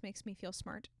Jukebox makes me feel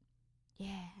smart.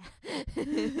 Yeah.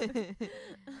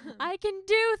 I can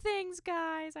do things,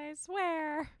 guys, I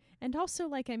swear. And also,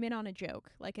 like, I'm in on a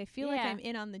joke. Like, I feel like Yeah. I'm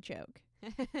in on the joke.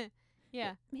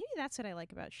 Yeah. Maybe that's what I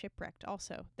like about Shipwrecked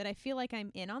also. That I feel like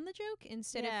I'm in on the joke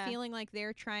instead Yeah. of feeling like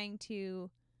they're trying to,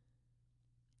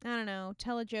 I don't know,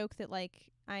 tell a joke that,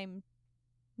 like, I'm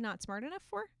not smart enough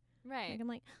for. Right. Like, I'm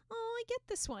like, oh, I get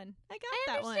this one. I got I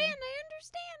that understand, one. I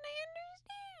understand.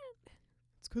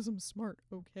 It's 'cause I'm smart,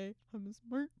 okay? I'm a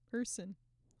smart person.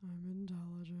 I'm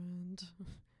intelligent.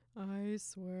 I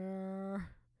swear.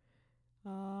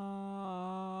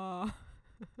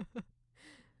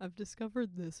 I've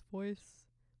discovered this voice.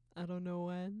 I don't know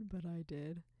when, but I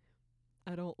did.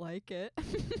 I don't like it.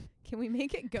 Can we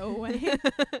make it go away?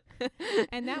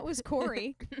 And that was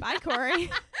Corey. Bye,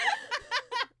 Corey.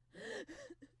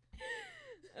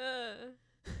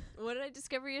 What did I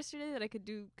discover yesterday? That I could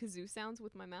do kazoo sounds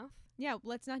with my mouth? Yeah,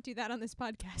 let's not do that on this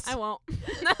podcast. I won't.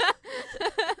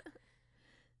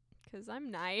 'Cause I'm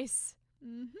nice.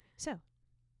 Mm-hmm. So,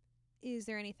 is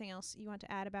there anything else you want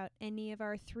to add about any of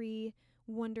our 3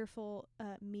 wonderful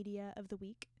media of the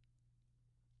week?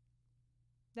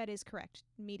 That is correct.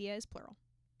 Media is plural.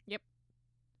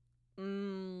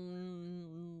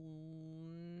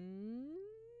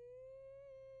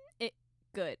 It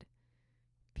good.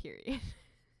 Period.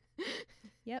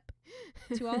 Yep.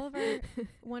 To all of our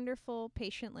wonderful,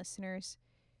 patient listeners,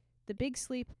 The Big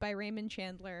Sleep by Raymond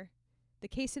Chandler, The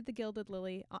Case of the Gilded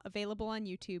Lily, available on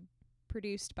YouTube,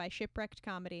 produced by Shipwrecked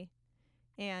Comedy,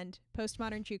 and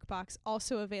Postmodern Jukebox,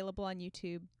 also available on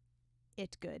YouTube.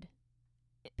 It good.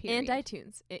 And Period.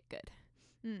 iTunes. It good.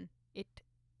 Mm. It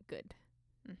good.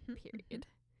 Mhm, Period.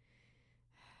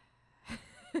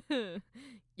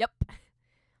 Yep.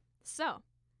 So,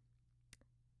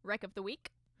 Wreck of the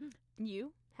Week.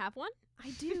 You have one?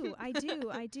 I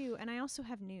do. And I also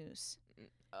have news.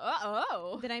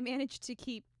 Uh-oh. That I managed to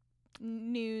keep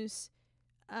news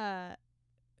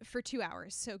for 2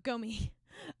 hours. So go me.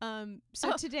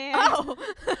 Today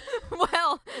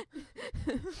well,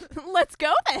 let's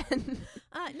go then.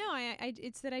 No,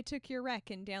 it's that I took your rec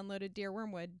and downloaded Dear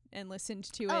Wormwood and listened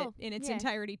to it in its yeah.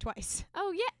 entirety twice.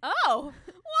 Oh, yeah. Oh.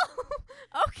 Well,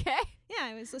 okay. Yeah,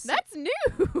 I was listening. That's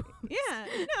new. Yeah.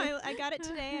 No, I got it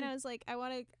today and I was like,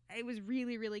 it was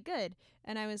really, really good.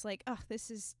 And I was like, oh,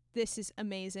 this is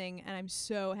amazing and I'm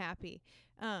so happy.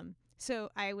 So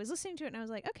I was listening to it and I was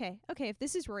like, okay, if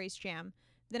this is Rory's jam,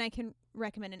 then I can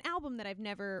recommend an album that I've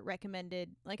never recommended.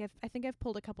 Like I think I've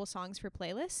pulled a couple songs for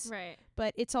playlists. Right.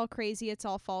 But It's All Crazy, It's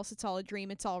All False, It's All a Dream,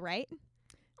 It's All Right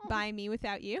by Me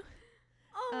Without You.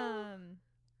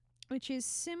 Which is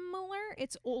similar.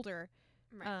 It's older.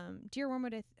 Right. Dear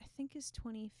Wormwood I think is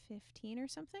 2015 or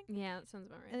something. Yeah, that sounds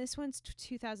about right. And this one's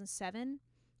 2007.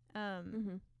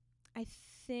 I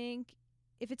think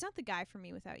if it's not the guy from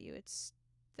Me Without You, it's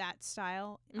that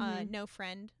style. No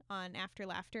Friend on After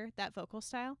Laughter, that vocal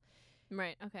style.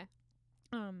 Right, okay.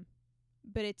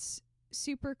 But it's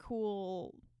super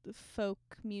cool folk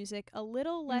music, a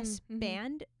little less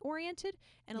band oriented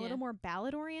and a little more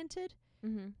ballad oriented.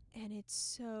 And it's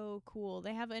so cool.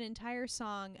 They have an entire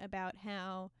song about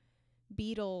how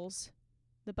Beetles,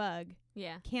 the bug,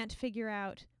 can't figure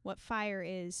out what fire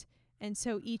is, and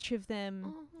so each of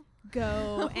them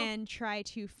go and try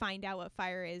to find out what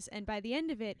fire is, and by the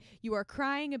end of it, you are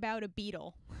crying about a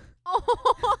beetle.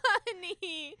 Oh,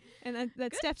 honey. And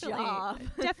that's Good job.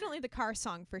 definitely the car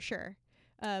song for sure.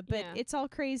 But It's All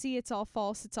Crazy, It's All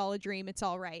False, It's All a Dream, It's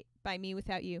All Right by Me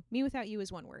Without You. Me Without You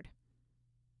is one word.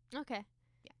 Okay.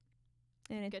 Yeah.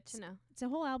 And good to know. It's a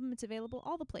whole album. It's available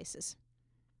all the places.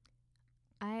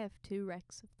 I have 2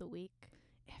 Recs of the week.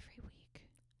 Every week.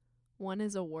 One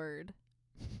is a word.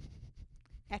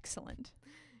 Excellent.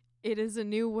 It is a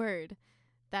new word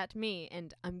that me,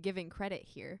 and I'm giving credit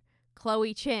here,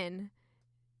 Chloe Chin,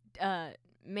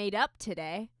 made up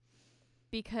today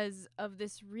because of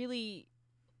this really,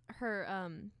 her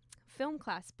film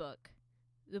class book,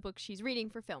 the book she's reading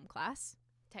for film class,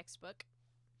 textbook,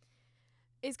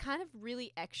 is kind of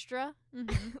really extra.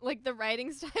 Like the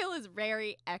writing style is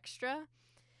very extra,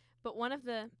 but one of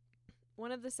the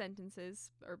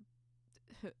sentences, or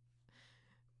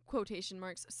quotation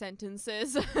marks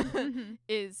sentences,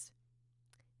 is,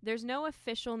 there's no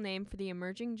official name for the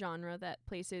emerging genre that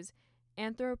places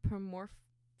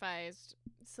anthropomorphized,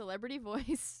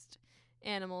 celebrity-voiced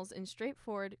animals in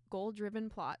straightforward, goal-driven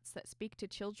plots that speak to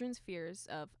children's fears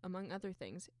of, among other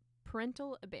things,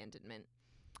 parental abandonment.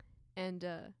 And,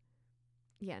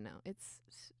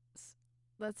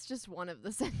 that's just one of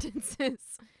the sentences.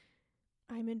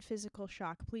 I'm in physical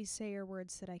shock. Please say your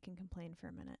words so that I can complain for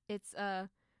a minute. It's,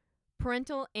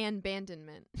 parental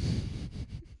abandonment.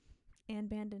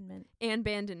 Abandonment.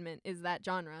 Abandonment is that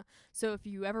genre. So if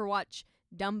you ever watch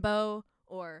Dumbo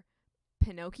or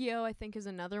Pinocchio, I think is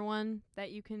another one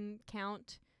that you can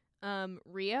count.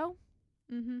 Rio,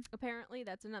 apparently,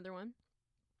 that's another one.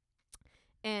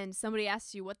 And somebody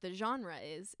asks you what the genre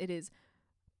is, it is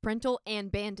parental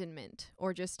abandonment,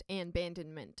 or just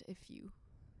abandonment, if you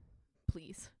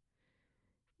please.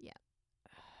 Yeah.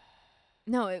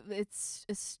 No, it's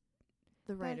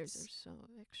the writers are so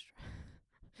extra.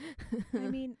 I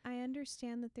mean, I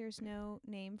understand that there's no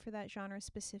name for that genre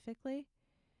specifically,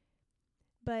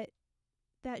 but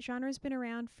that genre's been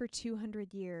around for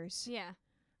 200 years. Yeah.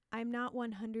 I'm not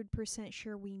 100%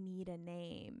 sure we need a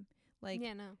name. Like,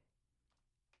 yeah, no.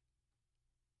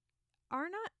 Are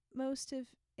not most of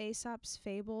Aesop's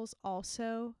fables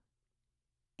also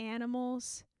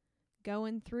animals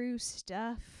going through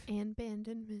stuff?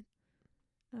 Abandonment.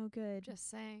 Oh, good. Just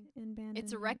saying. Abandonment.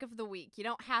 It's a rec of the week. You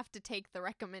don't have to take the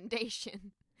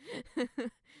recommendation.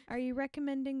 Are you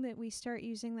recommending that we start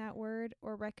using that word,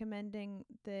 or recommending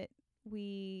that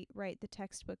we write the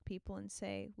textbook people and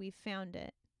say, we found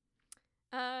it?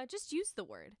 Just use the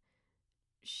word.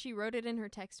 She wrote it in her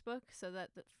textbook so that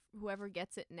whoever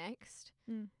gets it next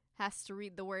has to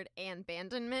read the word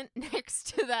abandonment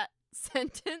next to that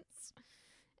sentence.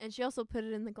 And she also put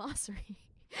it in the glossary.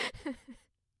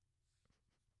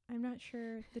 I'm not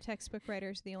sure the textbook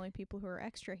writers are the only people who are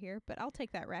extra here, but I'll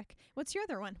take that rec. What's your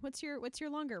other one? What's your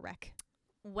longer rec?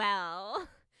 Well,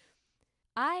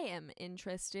 I am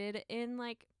interested in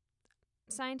like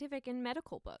scientific and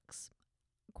medical books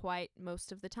quite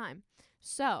most of the time.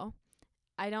 So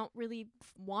I don't really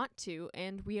want to,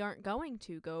 and we aren't going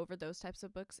to go over those types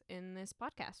of books in this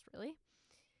podcast, really.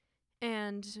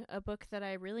 And a book that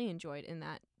I really enjoyed in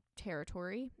that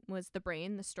territory was The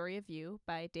Brain, The Story of You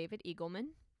by David Eagleman.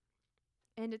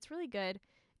 And it's really good.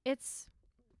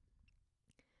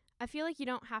 I feel like you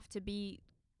don't have to be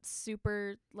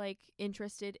super like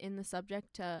interested in the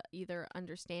subject to either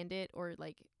understand it or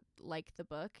like the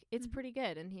book. It's pretty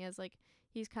good, and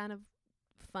he's kind of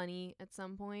funny at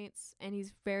some points, and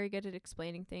he's very good at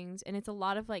explaining things, and it's a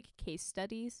lot of like case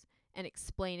studies and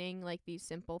explaining like these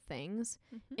simple things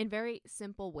in very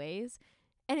simple ways,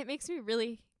 and it makes me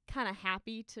really kind of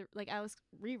happy to like. I was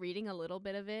rereading a little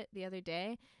bit of it the other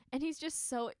day, and he's just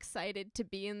so excited to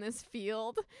be in this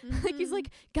field. Like he's like,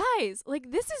 guys,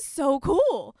 like this is so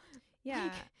cool. Yeah.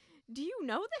 Like, do you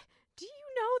know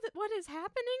that what is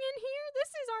happening in here? This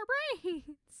is our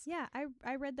brains. Yeah,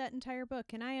 I read that entire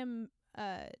book, and I am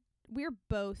we're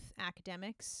both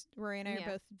academics. Rory and I are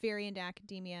both very into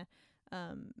academia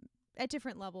at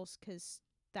different levels, 'cause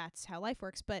that's how life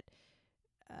works, but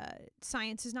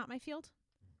science is not my field.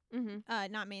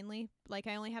 Not mainly. Like,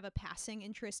 I only have a passing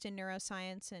interest in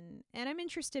neuroscience, and I'm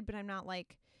interested, but I'm not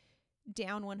like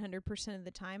down 100% of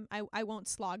the time. I won't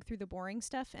slog through the boring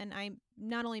stuff, and I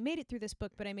not only made it through this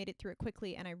book, but I made it through it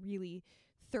quickly, and I really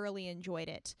thoroughly enjoyed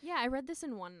it. Yeah, I read this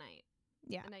in one night.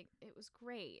 Yeah. And it was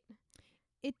great.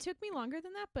 It took me longer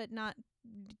than that, but not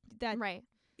that Right.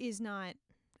 is not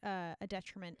a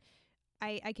detriment.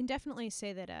 I can definitely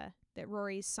say that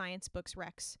Rory's science books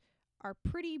recs are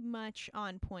pretty much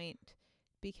on point,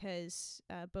 because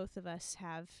both of us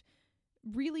have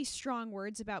really strong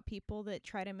words about people that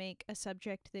try to make a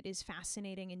subject that is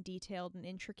fascinating and detailed and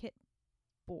intricate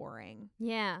boring.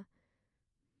 Yeah.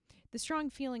 The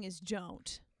strong feeling is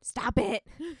don't. Stop it.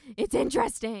 It's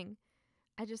interesting.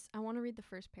 I want to read the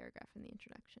first paragraph in the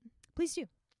introduction. Please do.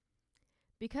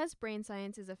 Because brain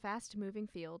science is a fast-moving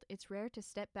field, it's rare to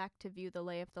step back to view the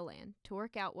lay of the land, to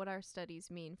work out what our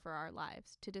studies mean for our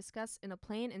lives, to discuss in a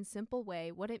plain and simple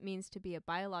way what it means to be a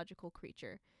biological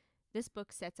creature. This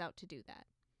book sets out to do that.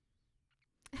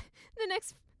 The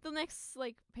next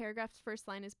like paragraph's first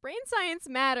line is brain science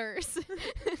matters.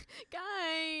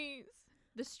 Guys,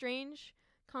 the strange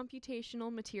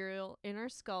computational material in our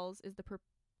skulls is the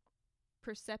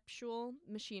perceptual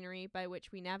machinery by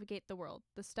which we navigate the world,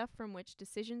 the stuff from which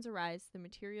decisions arise, the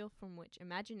material from which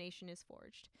imagination is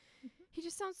forged. He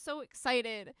just sounds so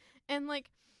excited, and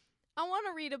like I want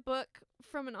to read a book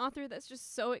from an author that's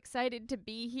just so excited to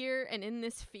be here and in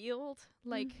this field.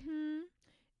 Like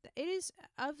it is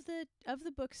of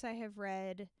the books I have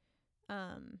read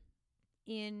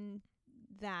in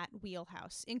that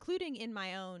wheelhouse, including in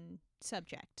my own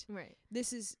subject. Right.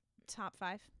 This is top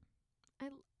 5. I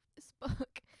love this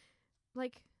book.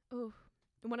 Like,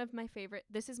 one of my favorite.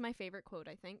 This is my favorite quote,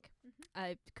 I think.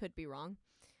 I could be wrong.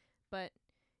 But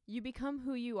you become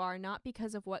who you are not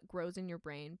because of what grows in your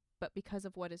brain, but because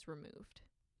of what is removed.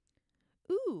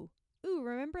 Ooh,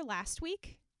 remember last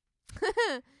week?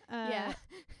 Yeah.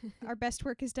 Our best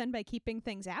work is done by keeping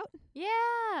things out?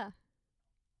 Yeah.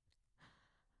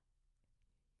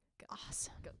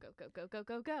 Awesome.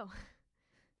 Go.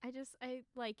 I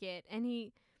like it. And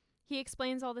he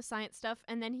explains all the science stuff,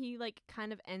 and then he like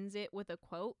kind of ends it with a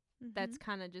quote that's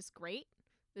kind of just great.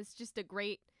 It's just a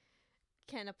great,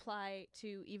 can apply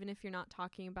to even if you're not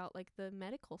talking about like the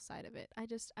medical side of it.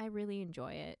 I really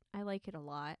enjoy it. I like it a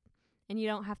lot. And you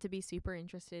don't have to be super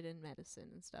interested in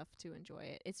medicine and stuff to enjoy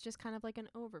it. It's just kind of like an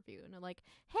overview, and like,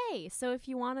 hey, so if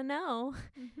you want to know,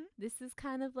 this is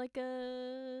kind of like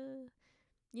a,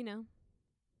 you know.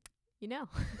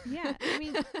 Yeah, I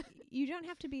mean, you don't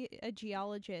have to be a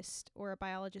geologist or a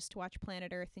biologist to watch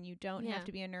Planet Earth, and you don't have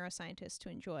to be a neuroscientist to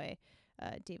enjoy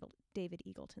David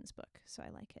Eagleton's book. So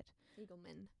I like it.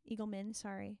 Eagleman,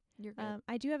 sorry. You're good.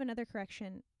 I do have another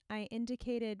correction. I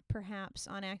indicated perhaps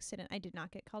on accident, I did not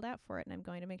get called out for it, and I'm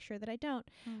going to make sure that I don't,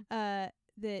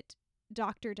 that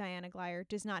Dr. Diana Glyer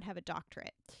does not have a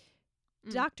doctorate.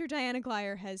 Dr. Diana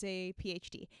Glyer has a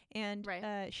PhD, and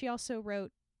she also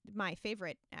wrote my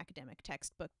favorite academic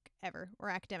textbook ever,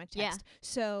 or academic text.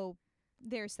 So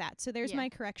there's that. So there's my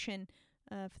correction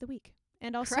for the week.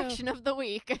 And also, correction of the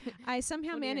week. I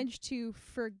somehow managed to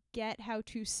forget how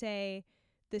to say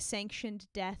the sanctioned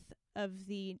death of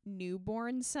the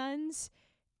newborn sons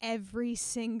every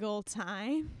single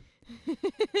time.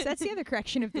 So that's the other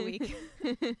correction of the week.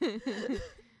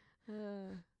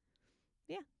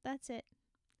 Yeah, that's it.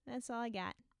 That's all I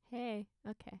got. Hey,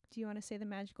 okay. Do you want to say the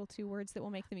magical 2 words that will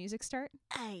make the music start?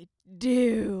 I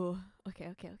do.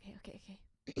 Okay.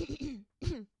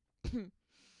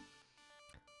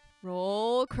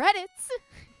 Roll credits.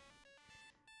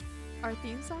 Our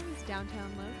theme song is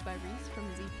Downtown Love by Reese from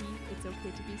his EP It's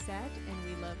Okay to Be Sad, and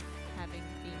we love having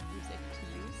theme music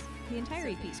to use. The entire So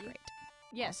EP thank is you. great.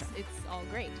 Yes, Also. it's all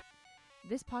great.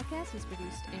 This podcast is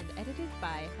produced and edited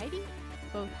by Heidi.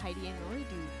 Both Heidi and Rory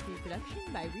do pre-production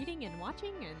by reading and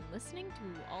watching and listening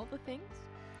to all the things.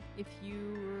 If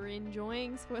you're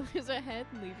enjoying Spoilers Ahead,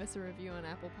 leave us a review on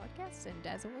Apple Podcasts, and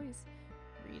as always,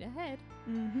 read ahead.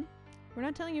 Mm-hmm. We're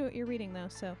not telling you what you're reading, though,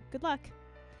 so good luck.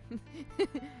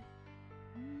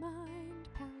 Mind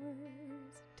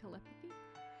powers, telepathy,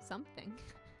 something.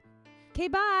 Okay,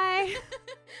 bye!